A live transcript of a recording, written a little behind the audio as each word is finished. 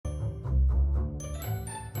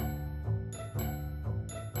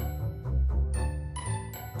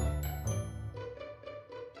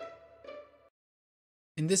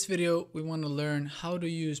In this video, we want to learn how to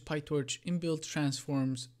use Pytorch inbuilt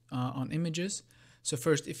transforms on images. So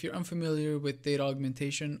first, if you're unfamiliar with data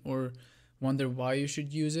augmentation or wonder why you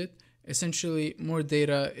should use it, essentially more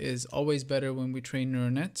data is always better when we train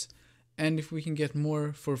neural nets. And if we can get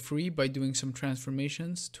more for free by doing some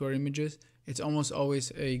transformations to our images, it's almost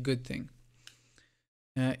always a good thing.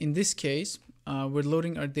 In this case, we're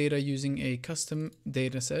loading our data using a custom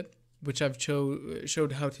dataset, which I've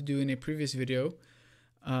showed how to do in a previous video.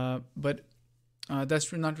 But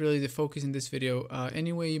that's not really the focus in this video.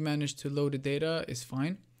 Any way you manage to load the data is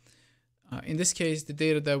fine. In this case, the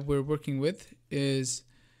data that we're working with is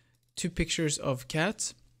 2 pictures of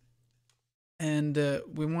cats. And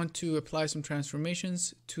we want to apply some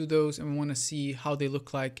transformations to those, and we want to see how they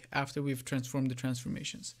look like after we've transformed the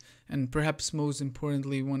transformations. And perhaps most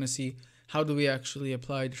importantly, we want to see how do we actually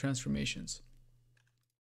apply the transformations.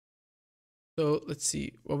 So let's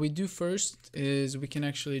see. What we do first is we can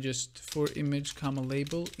actually just for image comma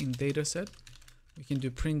label in dataset, we can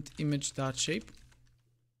do print image.shape.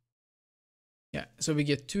 Yeah, so we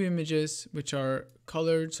get 2 images which are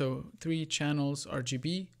colored, so 3 channels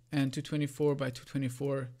RGB and 224 by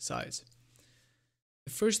 224 size.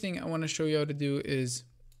 The first thing I want to show you how to do is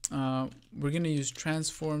we're going to use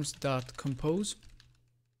transforms.compose.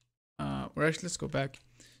 Or actually, let's go back.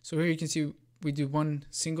 So here you can see we do one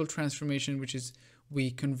single transformation, which is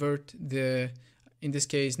we convert the, in this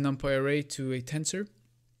case, NumPy array to a tensor.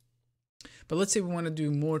 But let's say we want to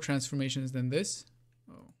do more transformations than this.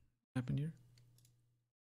 Oh, what happened here?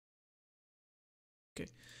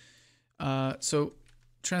 Okay. So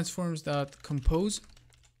transforms.compose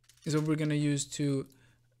is what we're going to use to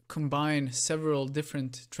combine several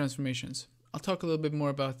different transformations. I'll talk a little bit more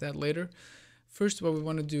about that later. First, what we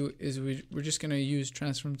want to do is we're just going to use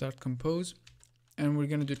transforms.compose, and we're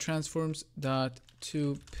going to do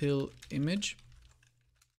transforms.toPillImage.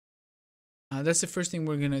 That's the first thing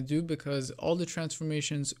we're going to do because all the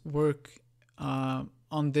transformations work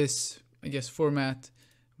on this, I guess, format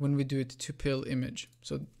when we do it to pill image.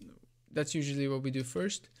 So that's usually what we do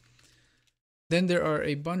first. Then there are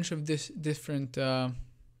a bunch of different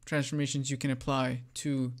transformations you can apply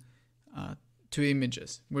to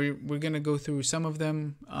images. We're going to go through some of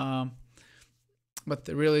them, but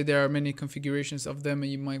really there are many configurations of them,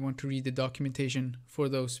 and you might want to read the documentation for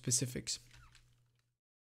those specifics.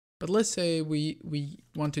 But let's say we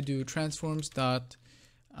want to do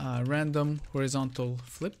transforms.random horizontal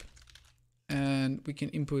flip, and we can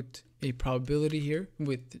input a probability here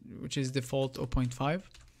which is default 0.5,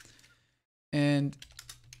 and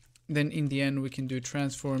then in the end we can do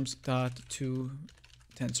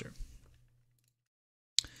transforms.toTensor.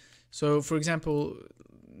 So for example,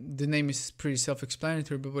 the name is pretty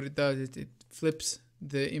self-explanatory, but what it does is it flips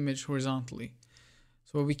the image horizontally.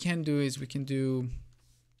 So what we can do is we can do,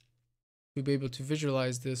 to be able to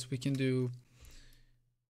visualize this, we can do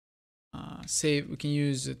save. We can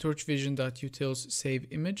use Torchvision.utils save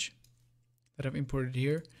image that I've imported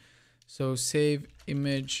here. So save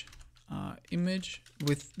image image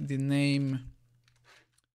with the name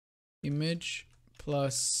image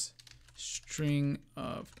plus string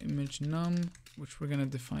of image num, which we're going to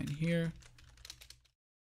define here.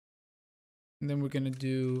 And then we're going to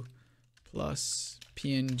do plus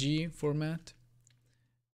PNG format.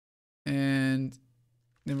 And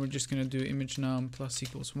then we're just going to do image num plus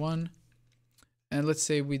equals 1. And let's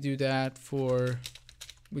say we do that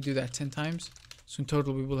 10 times. So in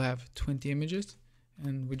total, we will have 20 images,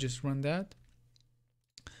 and we just run that.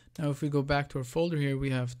 Now, if we go back to our folder here,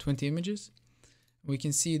 we have 20 images. We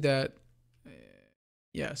can see that,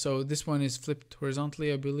 yeah, so this one is flipped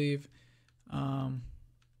horizontally, I believe.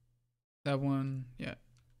 That one, yeah.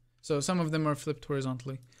 So some of them are flipped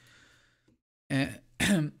horizontally. And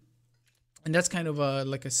that's kind of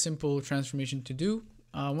like a simple transformation to do.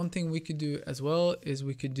 One thing we could do as well is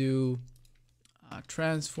we could do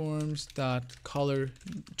transforms.color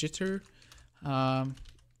jitter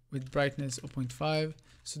with brightness 0.5.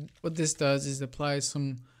 So what this does is apply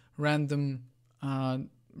some random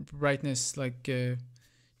brightness like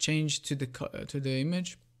change to the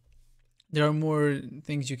image. There are more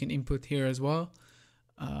things you can input here as well.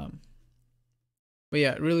 But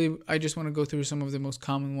yeah, really, I just want to go through some of the most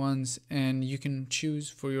common ones, and you can choose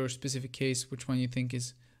for your specific case which one you think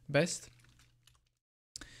is best.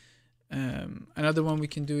 Another one we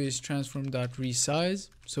can do is transform.resize.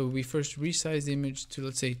 So we first resize the image to,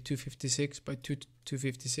 let's say, 256 by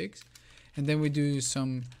 256, and then we do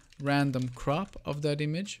some random crop of that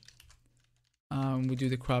image. We do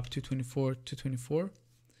the crop 224, 224.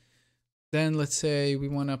 Then let's say we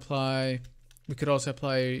want to apply, we could also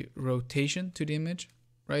apply rotation to the image,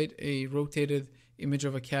 right? A rotated image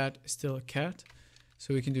of a cat is still a cat.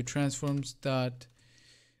 So we can do transforms dot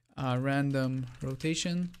random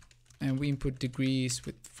rotation, and we input degrees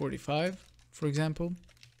with 45, for example.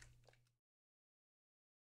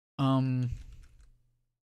 One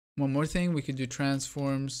more thing, we could do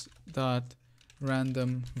transforms dot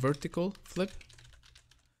random vertical flip,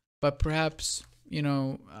 but perhaps, you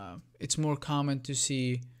know, it's more common to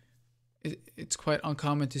see, it's quite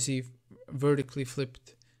uncommon to see vertically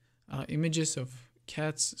flipped images of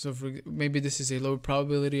cats. So maybe this is a low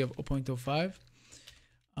probability of 0.05.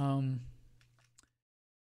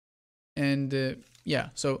 Yeah,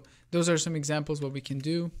 so those are some examples what we can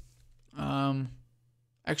do.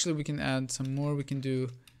 Actually, we can add some more. We can do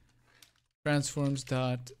transforms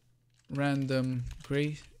dot random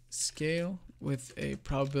grayscale with a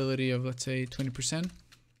probability of, let's say, 20%. So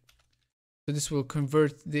this will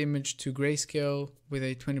convert the image to grayscale with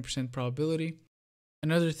a 20% probability.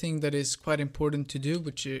 Another thing that is quite important to do,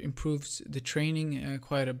 which improves the training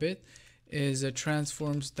quite a bit, is a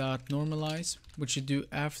transforms dot normalize, which you do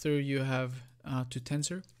after you have to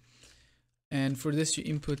tensor. And for this, you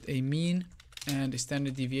input a mean and a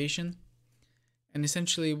standard deviation. And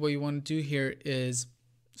essentially what you want to do here is,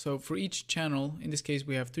 so for each channel, in this case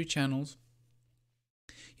we have 3 channels,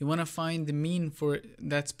 you want to find the mean for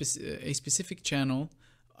that a specific channel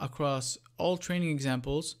across all training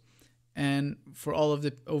examples, and for all of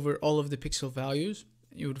the over all of the pixel values,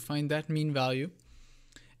 you would find that mean value,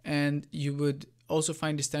 and you would also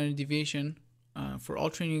find the standard deviation for all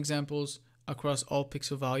training examples across all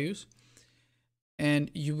pixel values.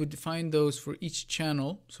 And you would find those for each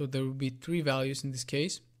channel, so there would be 3 values in this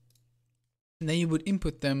case. And then you would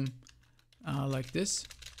input them like this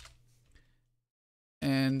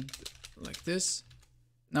and like this.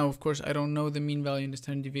 Now, of course, I don't know the mean value and the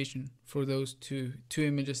standard deviation for those two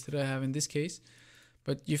images that I have in this case,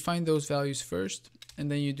 but you find those values first,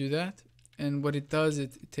 and then you do that. And what it does,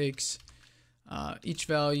 it takes each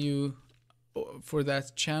value for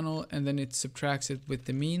that channel, and then it subtracts it with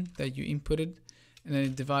the mean that you inputted, and then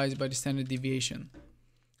it divides by the standard deviation.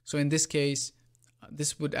 So in this case,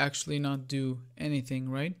 this would actually not do anything,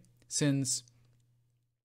 right? Since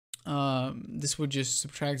this would just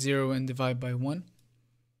subtract 0 and divide by 1.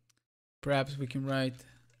 Perhaps we can write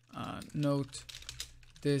note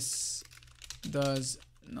this does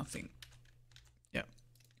nothing. Yeah,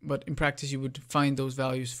 but in practice you would find those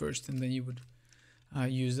values first, and then you would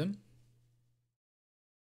use them.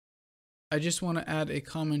 I just want to add a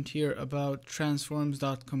comment here about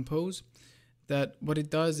transforms.compose, that what it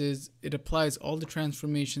does is it applies all the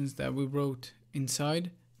transformations that we wrote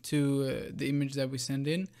inside to the image that we send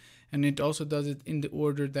in, and it also does it in the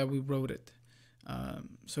order that we wrote it.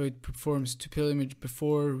 So it performs tuple image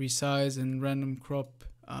before, resize, and random crop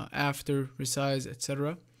after, resize,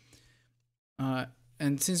 etc.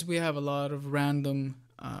 And since we have a lot of random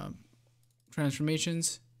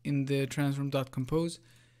transformations in the transform.compose,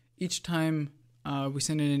 each time we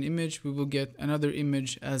send in an image, we will get another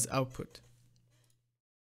image as output.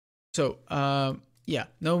 So yeah,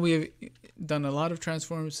 now we've done a lot of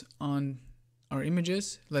transforms on our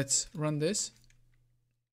images. Let's run this.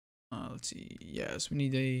 Let's see. Yes, we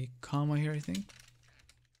need a comma here, I think.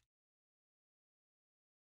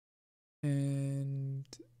 And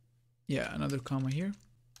yeah, another comma here.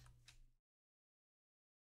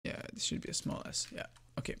 Yeah, this should be a small s. Yeah,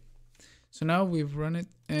 okay. So now we've run it,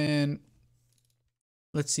 and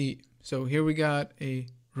let's see. So here we got a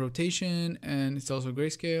rotation, and it's also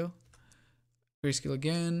grayscale. Grayscale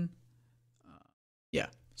again. Yeah,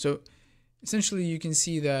 so essentially you can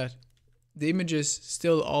see that the images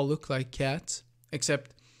still all look like cats,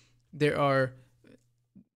 except there are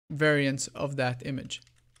variants of that image.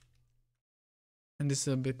 And this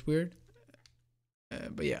is a bit weird,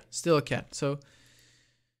 but yeah, still a cat. So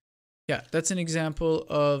yeah, that's an example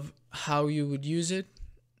of how you would use it.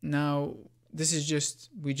 Now, this is just,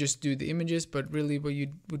 we just do the images, but really what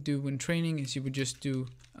you would do when training is you would just do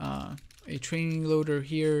a training loader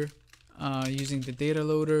here using the data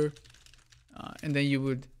loader, and then you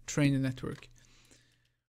would train the network.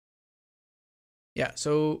 Yeah,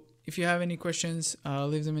 so if you have any questions,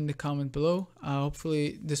 leave them in the comment below.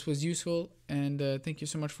 Hopefully this was useful, and thank you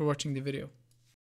so much for watching the video.